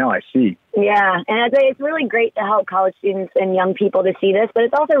 now I see. Yeah. And I'd say it's really great to help college students and young people to see this, but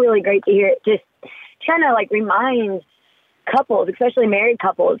it's also really great to hear it just kind of like remind couples, especially married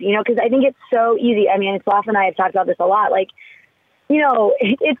couples, because I think it's so easy. I mean, Slav and I have talked about this a lot. Like,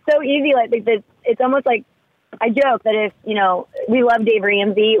 it's so easy. Like it's almost like, I joke that if, we love Dave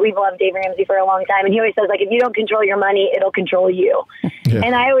Ramsey. We've loved Dave Ramsey for a long time. And he always says, like, if you don't control your money, it'll control you. Yeah.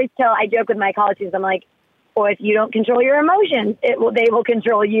 And I joke with my college students, I'm like, or if you don't control your emotions, they will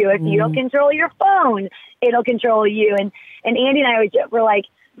control you. If you don't control your phone, it'll control you. And Andy and I always joke, we're like,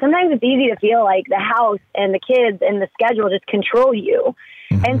 sometimes it's easy to feel like the house and the kids and the schedule just control you.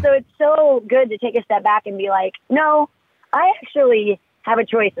 Mm-hmm. And so it's so good to take a step back and be like, no, I actually have a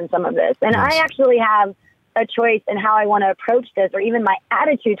choice in some of this. And I actually have a choice in how I want to approach this, or even my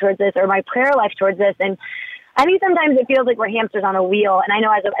attitude towards this, or my prayer life towards this. And I think sometimes it feels like we're hamsters on a wheel. And I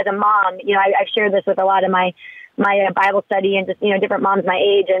know as a mom, I've shared this with a lot of my Bible study and just, different moms my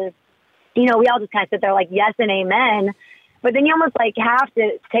age. And, we all just kind of sit there like, yes and amen. But then you almost like have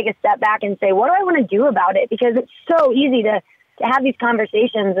to take a step back and say, what do I want to do about it? Because it's so easy to have these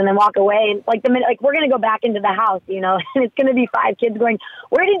conversations and then walk away. And like we're going to go back into the house, and it's going to be 5 kids going,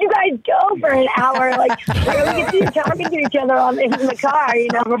 where did you guys go for an hour? Like, we can see talking to each other in the car,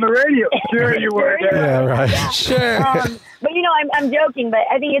 On the radio. Sure you were. Yeah, right. Yeah. Sure. But, I'm joking, but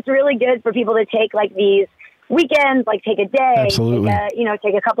I think it's really good for people to take like these weekends, like take a day, absolutely,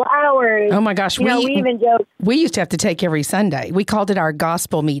 take a couple hours. Oh my gosh, we even joke. We used to have to take every Sunday. We called it our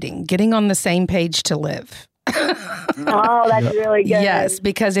gospel meeting, getting on the same page to live. Oh, that's really good. Yes,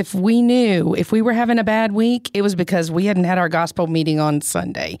 because if we were having a bad week, it was because we hadn't had our gospel meeting on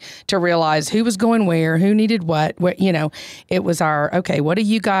Sunday to realize who was going where, who needed what, it was our, okay, what do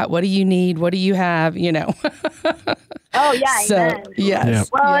you got? What do you need? What do you have? Oh, yeah. So, amen. Yes. Yeah.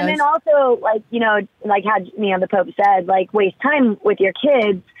 Well, and then also, like how, the Pope said, like, waste time with your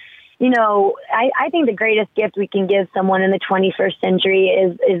kids. I think the greatest gift we can give someone in the 21st century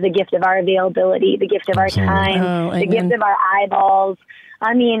is the gift of our availability, the gift of our time, the gift of our eyeballs.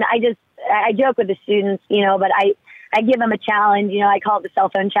 I mean, I joke with the students, but I give them a challenge, I call it the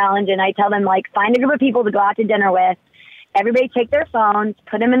cell phone challenge, and I tell them, like, find a group of people to go out to dinner with. Everybody take their phones,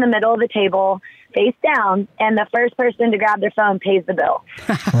 put them in the middle of the table, face down, and the first person to grab their phone pays the bill.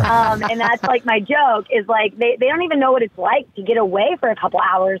 And that's like my joke is like they don't even know what it's like to get away for a couple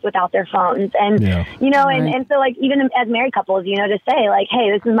hours without their phones. And, and so like even as married couples, to say like,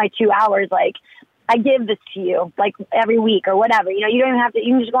 hey, this is my 2 hours. Like I give this to you like every week or whatever, you don't even have to,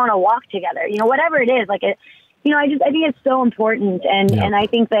 you can just go on a walk together, whatever it is. Like, I think it's so important. And I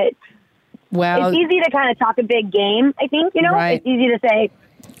think that, it's easy to kind of talk a big game, I think, right. It's easy to say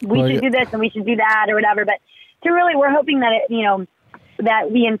we should do this and we should do that or whatever. But we're hoping that,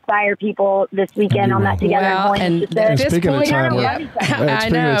 that we inspire people this weekend on that together. And at this point, I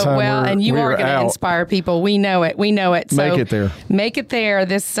know. Well, and you are going to inspire people. We know it. So make it there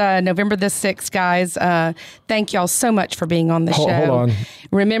this November the 6th, guys. Thank y'all so much for being on the show. Hold on.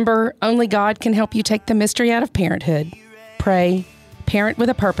 Remember, only God can help you take the mystery out of parenthood. Pray, parent with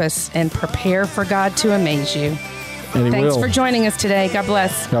a purpose, and prepare for God to amaze you. Thanks for joining us today. God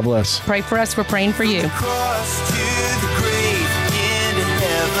bless. God bless. Pray for us. We're praying for you. Cross to the grave into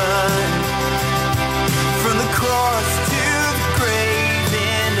heaven.